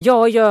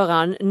Ja,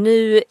 Göran,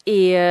 nu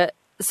är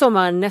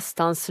sommaren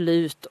nästan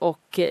slut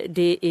och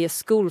det är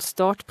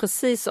skolstart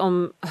precis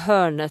om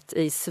hörnet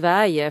i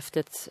Sverige efter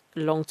ett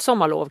långt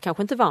sommarlov.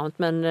 Kanske inte varmt,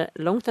 men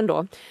långt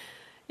ändå.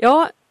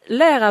 Ja,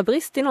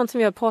 lärarbrist är något som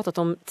vi har pratat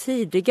om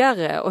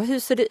tidigare. Och hur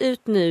ser det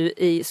ut nu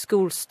i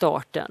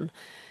skolstarten?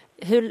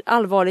 Hur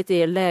allvarligt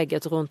är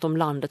läget runt om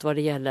landet vad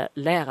det gäller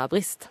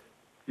lärarbrist?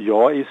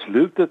 Ja, i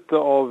slutet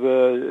av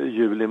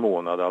juli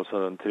månad,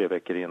 alltså 3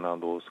 veckor innan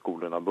då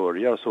skolorna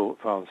börjar, så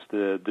fanns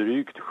det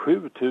drygt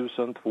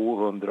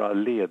 7200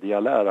 lediga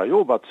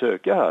lärarjobb att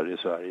söka här i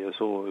Sverige.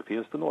 Så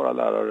finns det några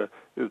lärare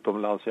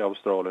utomlands i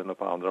Australien och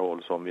på andra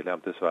håll som vill hem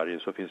till Sverige,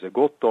 så finns det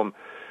gott om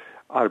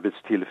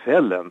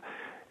arbetstillfällen.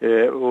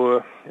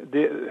 Och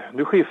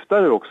nu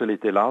skiftar det också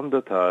lite i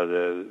landet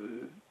här,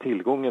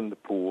 tillgången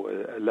på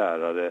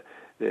lärare.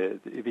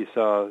 I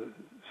vissa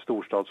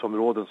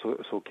storstadsområden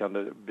så kan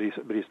det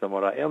bristen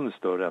vara än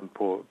större än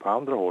på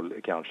andra håll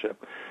kanske.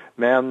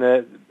 Men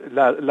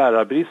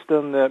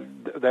lärarbristen,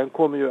 den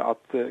kommer ju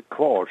att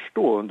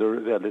kvarstå under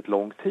väldigt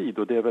lång tid,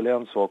 och det är väl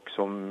en sak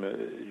som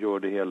gör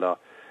det hela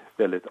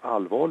väldigt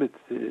allvarligt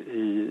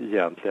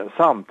egentligen.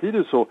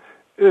 Samtidigt så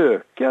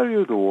ökar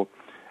ju då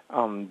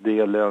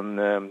andelen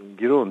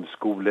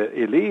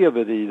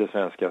grundskoleelever i det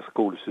svenska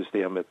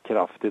skolsystemet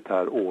kraftigt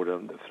här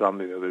åren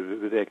framöver.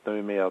 Vi räknar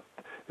ju med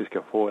att vi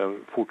ska få en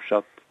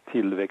fortsatt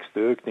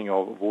tillväxtökning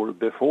av vår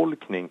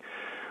befolkning.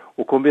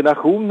 Och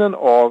kombinationen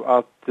av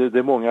att det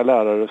är många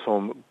lärare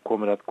som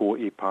kommer att gå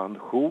i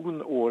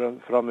pension åren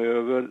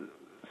framöver,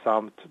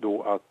 samt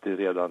då att det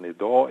redan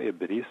idag är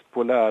brist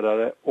på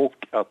lärare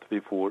och att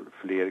vi får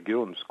fler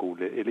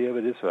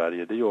grundskoleelever i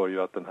Sverige, det gör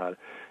ju att den här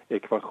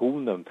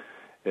ekvationen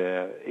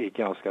är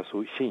ganska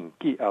så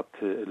kinkig att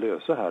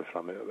lösa här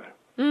framöver.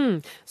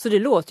 Så det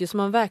låter ju som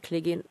man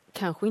verkligen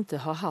kanske inte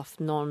har haft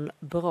någon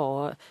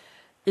bra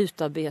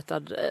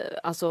utarbetad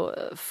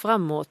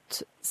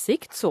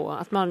framåtsikt så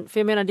att man, för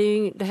jag menar det är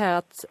ju det här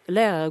att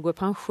lärare går i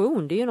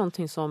pension, det är ju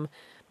någonting som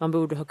man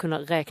borde ha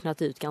kunnat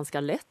räknat ut ganska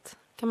lätt,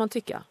 kan man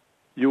tycka.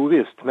 Jo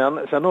visst,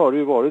 men sen har det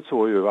ju varit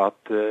så ju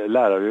att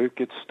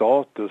läraryrkets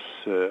status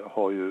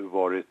har ju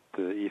varit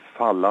i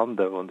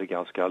fallande under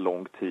ganska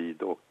lång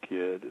tid, och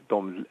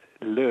de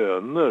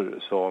löner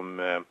som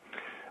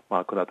man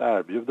har kunnat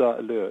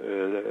erbjuda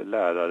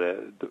lärare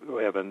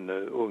och även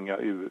unga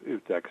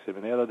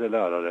utexaminerade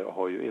lärare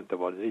har ju inte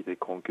varit riktigt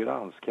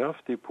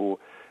konkurrenskraftig på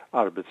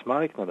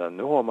arbetsmarknaden.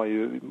 Nu har man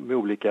ju med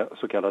olika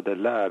så kallade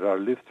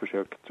lärarlyft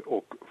försökt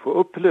att få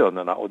upp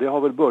lönerna, och det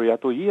har väl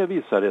börjat att ge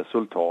vissa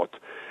resultat.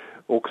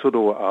 Också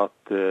då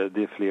att det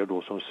är fler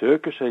då som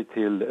söker sig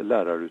till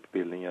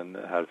lärarutbildningen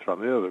här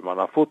framöver. Man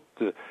har fått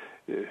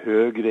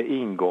högre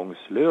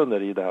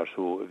ingångslöner i det här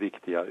så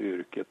viktiga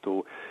yrket,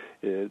 och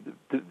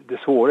det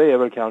svåra är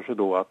väl kanske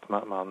då att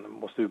man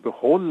måste ju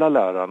behålla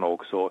lärarna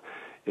också,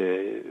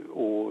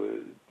 och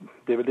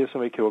det är väl det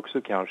som är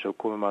kruxet kanske. Och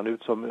kommer man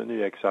ut som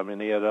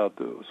nyexaminerad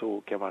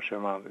så kan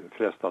man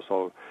frestas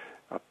av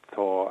att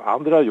ta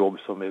andra jobb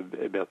som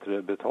är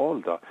bättre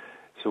betalda.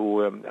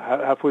 Så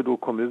här får ju då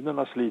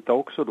kommunerna slita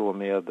också då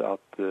med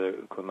att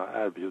kunna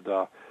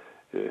erbjuda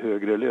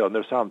högre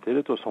löner,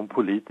 samtidigt då som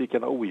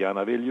politikerna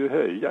ogärna vill ju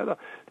höja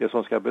det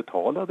som ska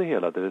betala det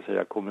hela, det vill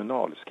säga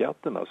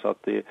kommunalskatterna. Så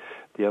att det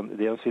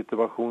är en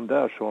situation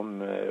där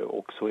som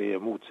också är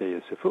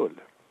motsägelsefull.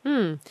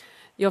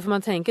 Ja, för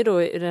man tänker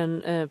då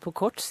på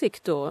kort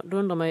sikt då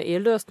undrar man, är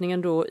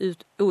lösningen då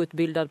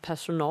outbildad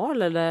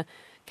personal, eller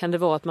kan det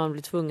vara att man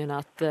blir tvungen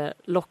att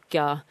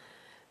locka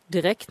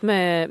direkt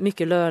med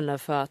mycket löner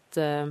för att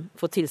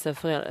få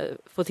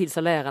till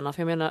sig lärarna?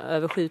 För jag menar,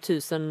 över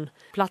 7000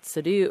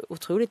 platser, det är ju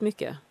otroligt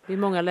mycket. Det är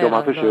många lärare. Ja,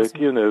 man försöker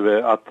ju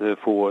nu att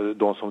få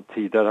de som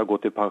tidigare har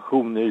gått i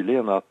pension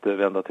nyligen att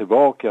vända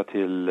tillbaka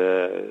till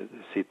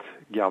sitt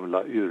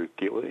gamla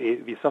yrke. Och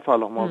i vissa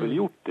fall har man väl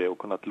gjort det och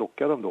kunnat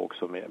locka dem då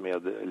också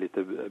med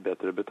lite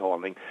bättre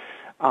betalning.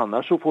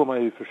 Annars så får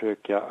man ju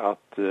försöka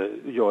att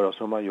göra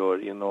som man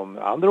gör inom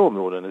andra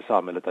områden i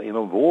samhället,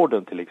 inom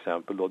vården till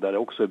exempel, då, där det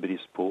också är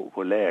brist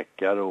på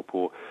läkare och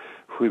på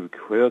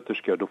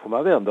sjuksköterskor. Då får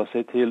man vända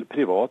sig till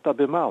privata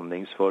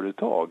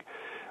bemanningsföretag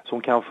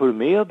som kan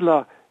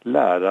förmedla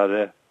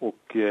lärare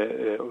och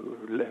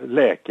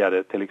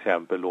läkare till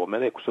exempel då,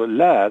 men också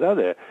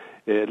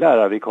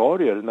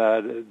lärarvikarier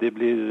när det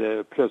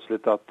blir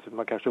plötsligt att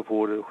man kanske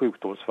får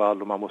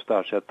sjukdomsfall och man måste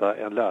ersätta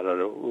en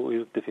lärare och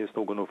inte finns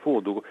någon att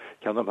få. Då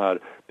kan de här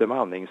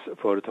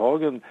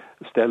bemanningsföretagen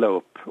ställa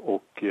upp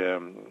och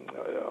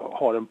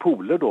har en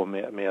pooler då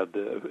med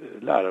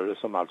lärare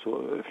som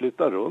alltså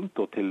flyttar runt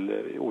då till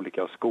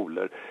olika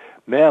skolor.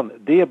 Men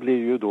det blir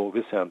ju då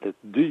väsentligt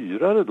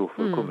dyrare då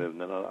för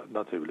kommunerna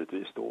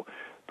naturligtvis då.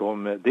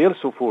 Dels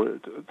så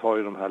tar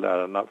ju de här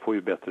lärarna får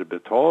ju bättre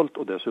betalt,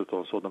 och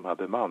dessutom så de här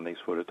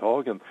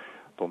bemanningsföretagen,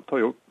 de tar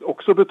ju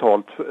också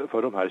betalt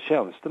för de här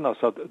tjänsterna,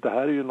 så att det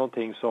här är ju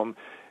någonting som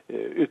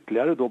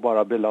ytterligare då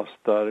bara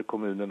belastar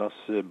kommunernas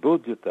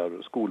budgetar,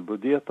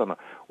 skolbudgetarna,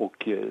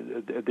 och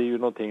det är ju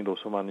någonting då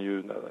som man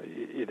ju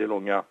i det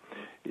långa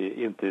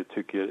inte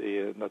tycker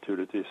är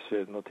naturligtvis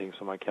någonting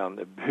som man kan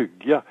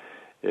bygga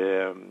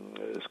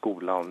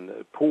skolan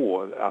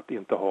på att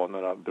inte ha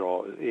några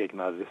bra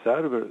egna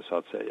reserver så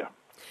att säga.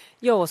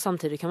 Ja, och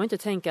samtidigt kan man inte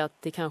tänka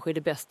att det kanske är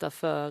det bästa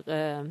för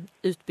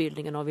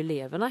utbildningen av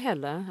eleverna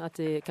heller. Att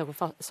det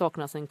kanske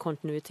saknas en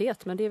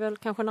kontinuitet, men det är väl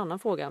kanske en annan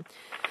fråga.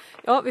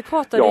 Ja,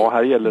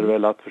 här gäller det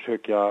väl att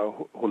försöka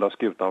hålla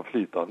skutan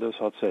flytande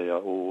så att säga,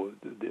 och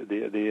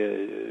det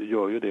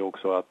gör ju det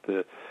också att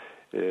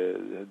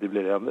det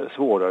blir än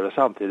svårare.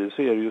 Samtidigt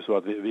så är det ju så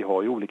att vi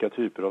har ju olika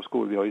typer av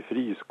skolor. Vi har ju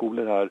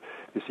friskolor här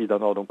vid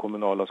sidan av de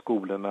kommunala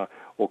skolorna,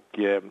 och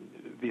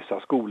vissa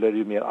skolor är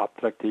ju mer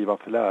attraktiva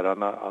för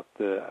lärarna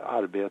att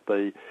arbeta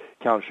i,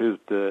 kanske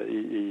ute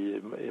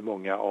i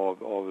många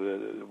av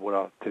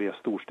våra 3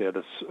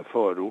 storstäders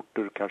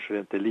förorter. Kanske det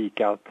inte är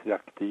lika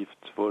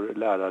attraktivt för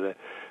lärare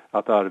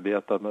att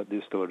arbeta med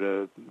det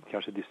större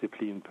kanske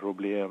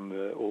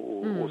disciplinproblem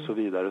och så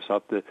vidare. Så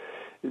att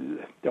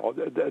ja,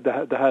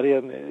 det här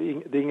är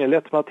det är ingen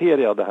lätt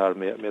materia det här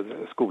med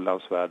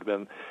skolans värld,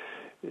 men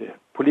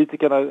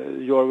politikerna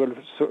gör väl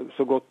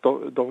så gott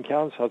de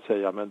kan så att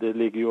säga, men det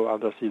ligger ju å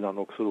andra sidan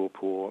också då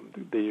på,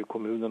 det är ju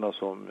kommunerna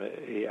som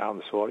är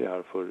ansvariga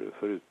här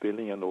för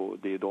utbildningen, och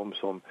det är de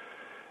som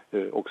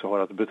också har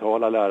att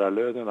betala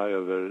lärarlönerna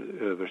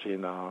över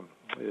sina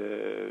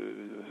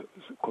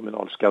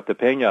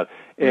kommunalskattepengar.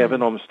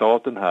 Även om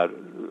staten här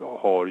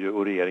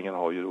och regeringen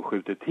har ju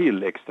skjutit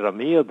till extra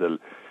medel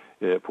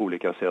på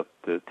olika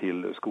sätt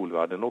till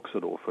skolvärlden också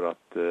då, för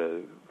att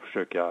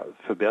försöka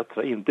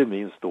förbättra, inte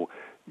minst då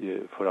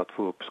för att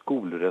få upp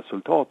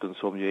skolresultaten,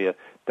 som ju är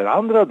den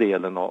andra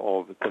delen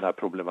av den här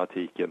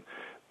problematiken.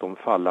 De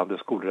fallande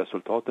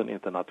skolresultaten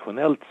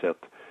internationellt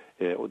sett,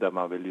 och där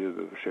man vill ju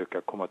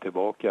försöka komma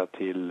tillbaka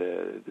till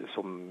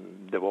som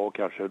det var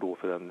kanske då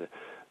för en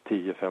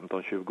 10,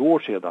 15, 20 år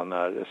sedan,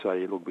 när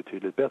Sverige låg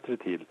betydligt bättre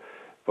till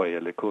vad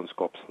gäller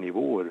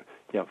kunskapsnivåer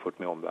jämfört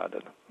med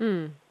omvärlden.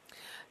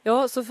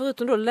 Ja, så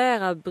förutom då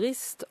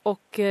lärarbrist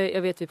och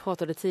jag vet vi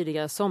pratade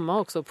tidigare sommar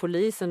också,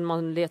 polisen,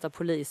 man letar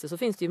poliser, så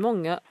finns det ju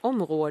många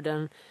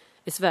områden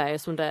i Sverige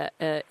som det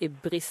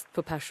är brist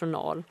på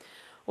personal.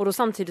 Och då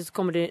samtidigt så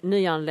kommer det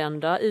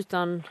nyanlända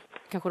utan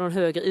kanske någon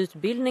högre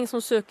utbildning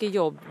som söker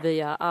jobb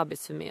via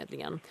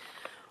Arbetsförmedlingen.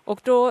 Och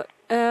då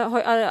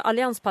har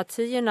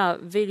allianspartierna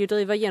vill ju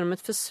driva igenom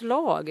ett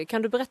förslag.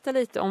 Kan du berätta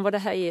lite om vad det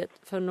här är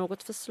för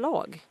något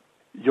förslag?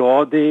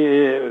 Ja, det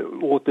är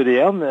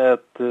återigen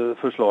ett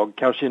förslag,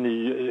 kanske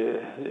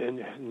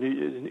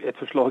ett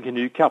förslag i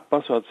ny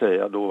kappa så att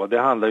säga. Då. Det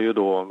handlar ju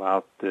då om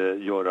att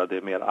göra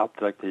det mer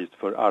attraktivt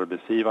för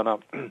arbetsgivarna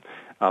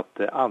att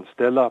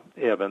anställa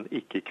även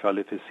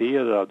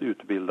icke-kvalificerad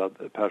utbildad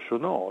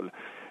personal.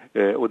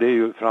 Och det är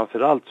ju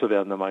framförallt så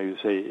vänder man ju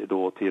sig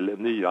då till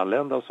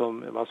nyanlända,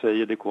 som man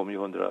säger. Det kommer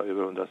ju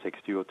över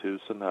 160 000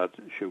 här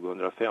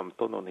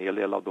 2015, och en hel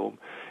del av dem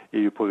är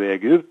ju på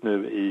väg ut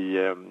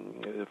nu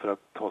för att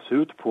ta sig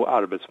ut på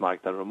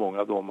arbetsmarknaden, och många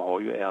av dem har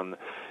ju en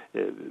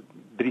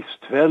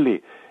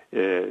bristfällig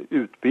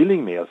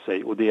utbildning med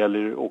sig, och det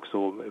gäller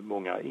också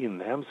många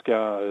inhemska,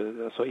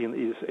 alltså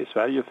i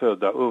Sverige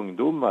födda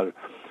ungdomar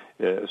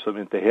som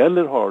inte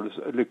heller har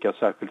lyckats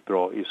särskilt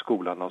bra i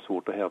skolan, har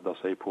svårt att hävda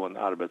sig på en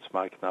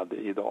arbetsmarknad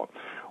idag.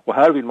 Och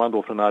här vill man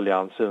då från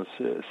alliansens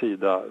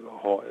sida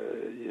ha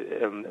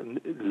en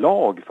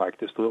lag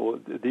faktiskt, och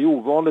det är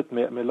ovanligt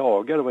med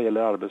lagar vad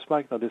gäller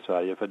arbetsmarknad i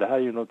Sverige, för det här är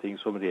ju någonting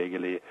som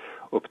regel är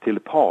upp till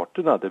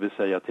parterna, det vill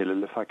säga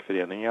till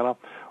fackföreningarna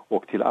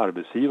och till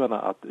arbetsgivarna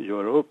att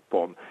göra upp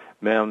om.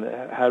 Men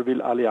här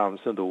vill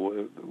alliansen då,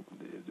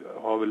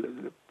 har väl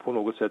på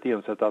något sätt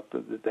insett att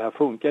det här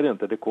funkar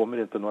inte, det kommer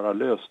inte några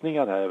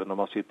lösningar här även om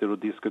man sitter och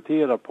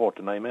diskuterar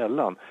parterna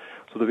emellan.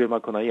 Så då vill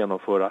man kunna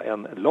genomföra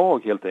en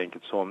lag helt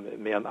enkelt som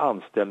med en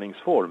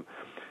anställningsform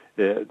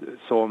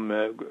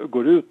som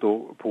går ut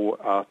då på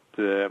att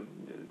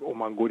om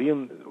man går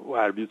in och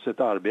erbjuds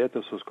ett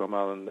arbete så ska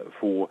man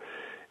få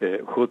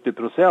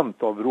 70%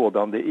 av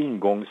rådande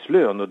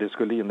ingångslön, och det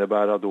skulle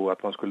innebära då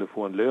att man skulle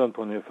få en lön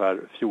på ungefär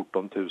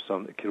 14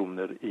 000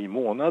 kronor i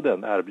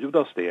månaden,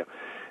 erbjudas det.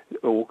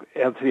 Och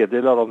en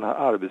tredjedel av den här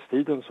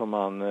arbetstiden som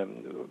man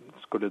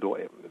skulle då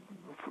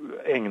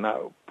ägna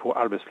på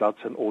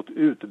arbetsplatsen åt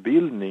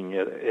utbildning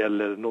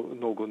eller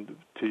någon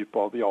typ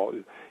av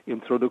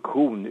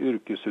introduktion,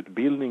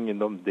 yrkesutbildning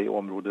inom det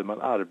område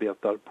man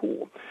arbetar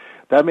på.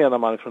 Där menar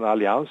man från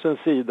alliansens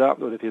sida,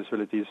 och det finns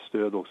väl ett visst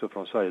stöd också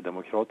från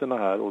Sverigedemokraterna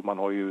här, och man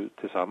har ju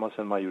tillsammans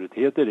en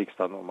majoritet i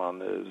riksdagen om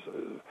man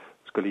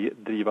skulle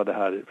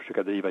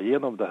försöka driva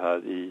igenom det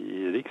här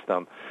i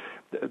riksdagen.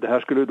 Det här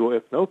skulle då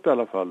öppna upp i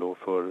alla fall då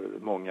för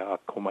många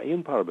att komma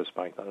in på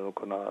arbetsmarknaden och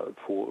kunna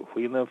få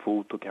in en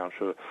fot och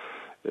kanske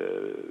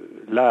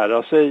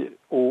lära sig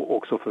och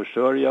också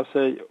försörja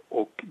sig,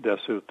 och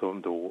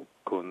dessutom då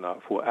kunna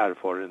få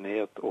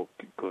erfarenhet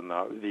och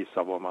kunna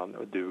visa vad man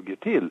duger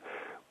till.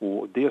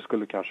 Och det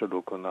skulle kanske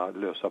då kunna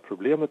lösa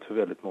problemet för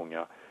väldigt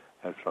många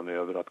här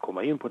framöver att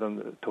komma in på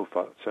den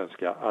tuffa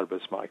svenska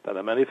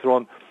arbetsmarknaden. Men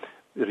ifrån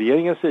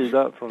regeringens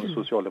sida, från den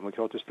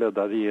socialdemokratiskt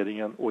ledda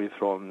regeringen och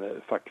ifrån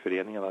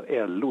fackföreningarna,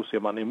 LO, ser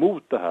man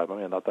emot det här. Man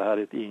menar att det här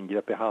är ett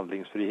ingrepp i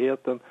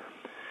handlingsfriheten.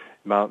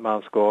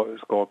 man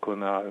ska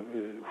kunna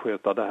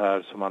sköta det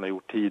här som man har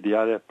gjort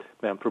tidigare.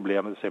 Men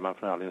problemet, säger man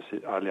från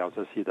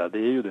alliansens sida, det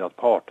är ju det att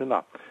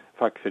parterna,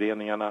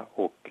 fackföreningarna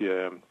och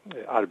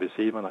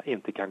arbetsgivarna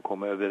inte kan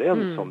komma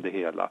överens om det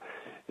hela.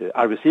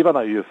 Arbetsgivarna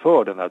är ju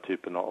för den här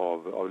typen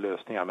av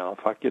lösningar, medan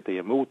facket är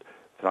emot.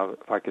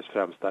 Fackets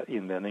främsta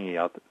invändning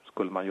är att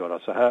skulle man göra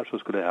så här så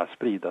skulle det här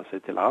sprida sig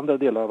till andra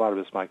delar av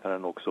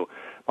arbetsmarknaden också.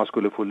 Man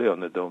skulle få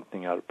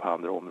lönedumpningar på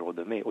andra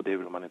områden med, och det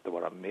vill man inte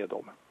vara med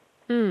om.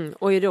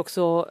 Och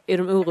är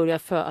de oroliga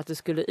för att det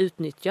skulle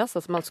utnyttjas,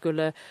 att man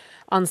skulle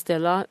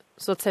anställa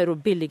så att säga då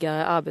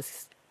billigare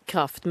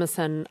arbetskraft men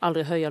sen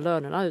aldrig höja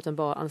lönerna utan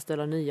bara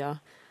anställa nya,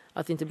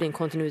 att det inte blir en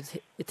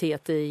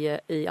kontinuitet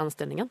i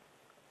anställningen?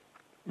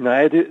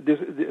 Nej,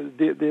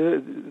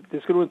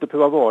 det skulle inte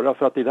behöva vara,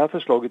 för att i det här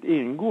förslaget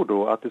ingår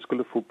då att det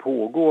skulle få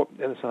pågå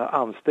en sån här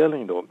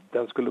anställning då.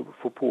 Den skulle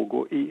få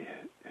pågå i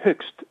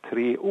högst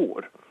 3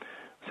 år.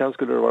 Sen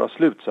skulle det vara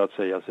slut så att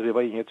säga, så det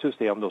var inget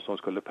system då som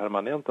skulle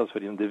permanentas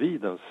för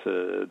individens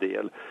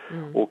del.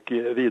 Och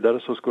vidare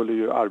så skulle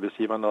ju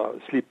arbetsgivarna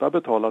slippa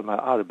betala de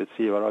här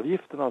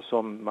arbetsgivaravgifterna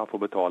som man får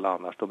betala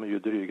annars. De är ju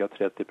dryga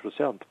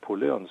 30% på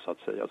lön så att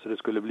säga, så det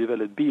skulle bli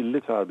väldigt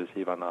billigt för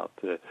arbetsgivarna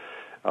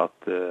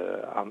att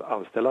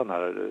anställa den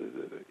här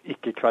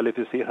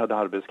icke-kvalificerade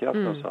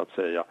arbetskraften så att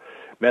säga.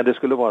 Men det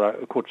skulle vara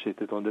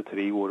kortsiktigt under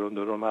 3 år.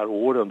 Under de här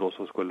åren då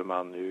så skulle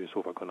man ju i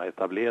så fall kunna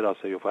etablera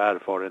sig och få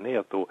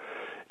erfarenhet och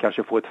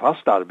kanske få ett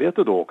fast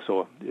arbete då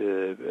också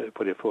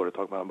på det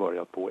företag man har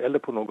börjat på eller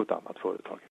på något annat företag.